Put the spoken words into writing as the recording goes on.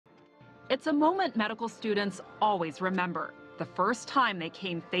It's a moment medical students always remember, the first time they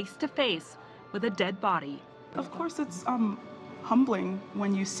came face to face with a dead body. Of course, it's humbling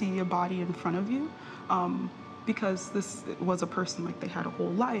when you see a body in front of you, because this was a person, like they had a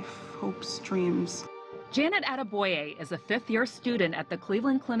whole life, hopes, dreams. Janet Adeboye is a fifth-year student at the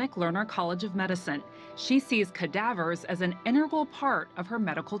Cleveland Clinic Lerner College of Medicine. She sees cadavers as an integral part of her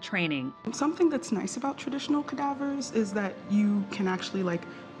medical training. Something that's nice about traditional cadavers is that you can actually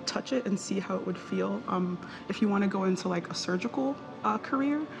touch it and see how it would feel. If you want to go into a surgical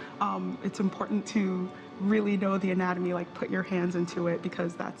career, it's important to really know the anatomy, put your hands into it,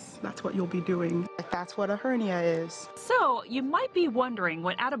 because that's what you'll be doing. That's what a hernia is. So you might be wondering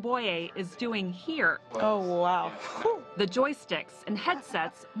what Adeboye is doing here. Oh, wow. The joysticks and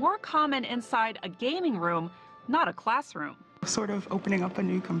headsets more common inside a gaming room, not a classroom. Sort of opening up a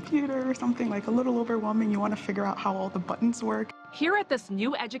new computer or something, a little overwhelming. You want to figure out how all the buttons work. Here at this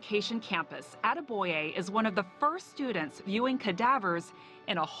new education campus, Adeboye is one of the first students viewing cadavers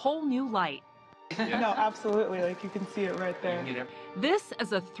in a whole new light. No, absolutely. You can see it right there. This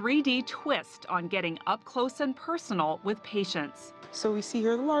is a 3D twist on getting up close and personal with patients. So we see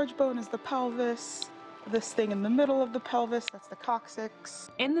here the large bone is the pelvis. This thing in the middle of the pelvis, that's the coccyx.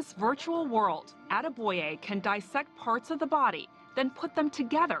 In this virtual world, Adeboye can dissect parts of the body, then put them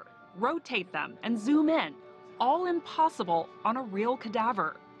together, rotate them, and zoom in, all impossible on a real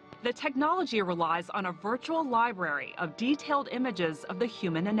cadaver. The technology relies on a virtual library of detailed images of the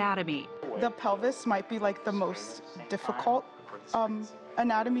human anatomy. The pelvis might be the most difficult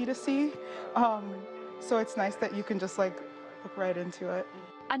anatomy to see, so it's nice that you can just look right into it.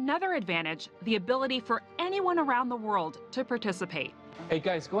 Another advantage, the ability for anyone around the world to participate. Hey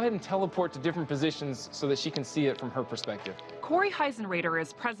guys, go ahead and teleport to different positions so that she can see it from her perspective. Corey Heisenrader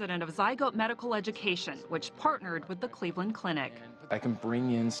is president of Zygote Medical Education, which partnered with the Cleveland Clinic. I can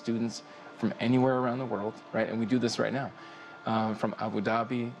bring in students from anywhere around the world, right? And we do this right now, from Abu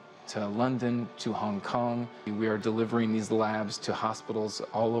Dhabi to London to Hong Kong. We are delivering these labs to hospitals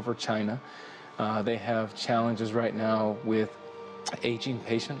all over China. They have challenges right now with aging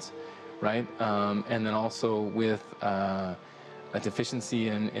patients, right? And then also with a deficiency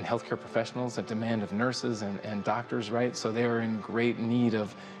in healthcare professionals, a demand of nurses and doctors, right? So they are in great need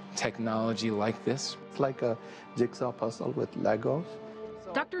of technology like this. It's like a jigsaw puzzle with Legos.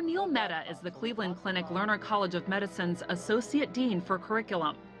 Dr. Neal Mehta is the Cleveland Clinic Lerner College of Medicine's Associate Dean for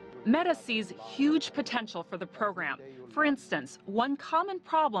Curriculum. Mehta sees huge potential for the program. For instance, one common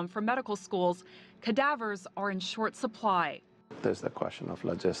problem for medical schools, cadavers are in short supply. There's the question of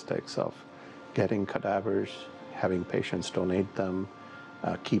logistics of getting cadavers, having patients donate them,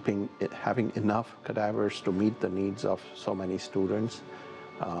 having enough cadavers to meet the needs of so many students.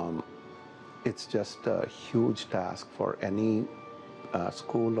 It's just a huge task for any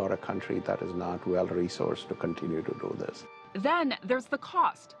school or a country that is not well-resourced to continue to do this. Then there's the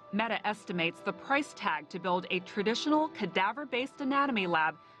cost. Mehta estimates the price tag to build a traditional cadaver-based anatomy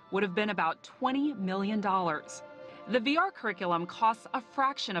lab would have been about $20 million. The VR curriculum costs a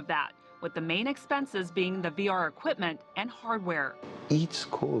fraction of that, with the main expenses being the VR equipment and hardware. Each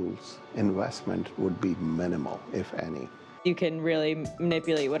school's investment would be minimal, if any. You can really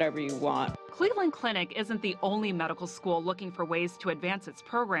manipulate whatever you want. Cleveland Clinic isn't the only medical school looking for ways to advance its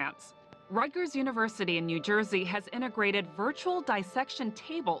programs. Rutgers University in New Jersey has integrated virtual dissection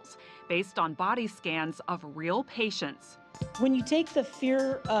tables based on body scans of real patients. When you take the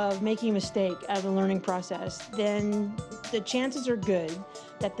fear of making a mistake out of the learning process, then the chances are good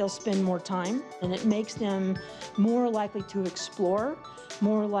that they'll spend more time, and it makes them more likely to explore,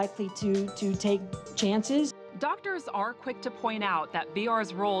 more likely to take chances. Doctors are quick to point out that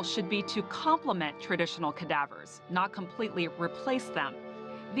VR's role should be to complement traditional cadavers, not completely replace them.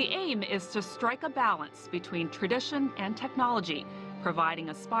 The aim is to strike a balance between tradition and technology, providing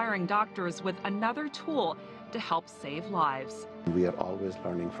aspiring doctors with another tool to help save lives. We are always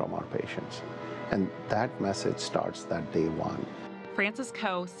learning from our patients, and that message starts that day one. Frances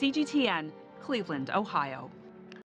Coe, CGTN, Cleveland, Ohio.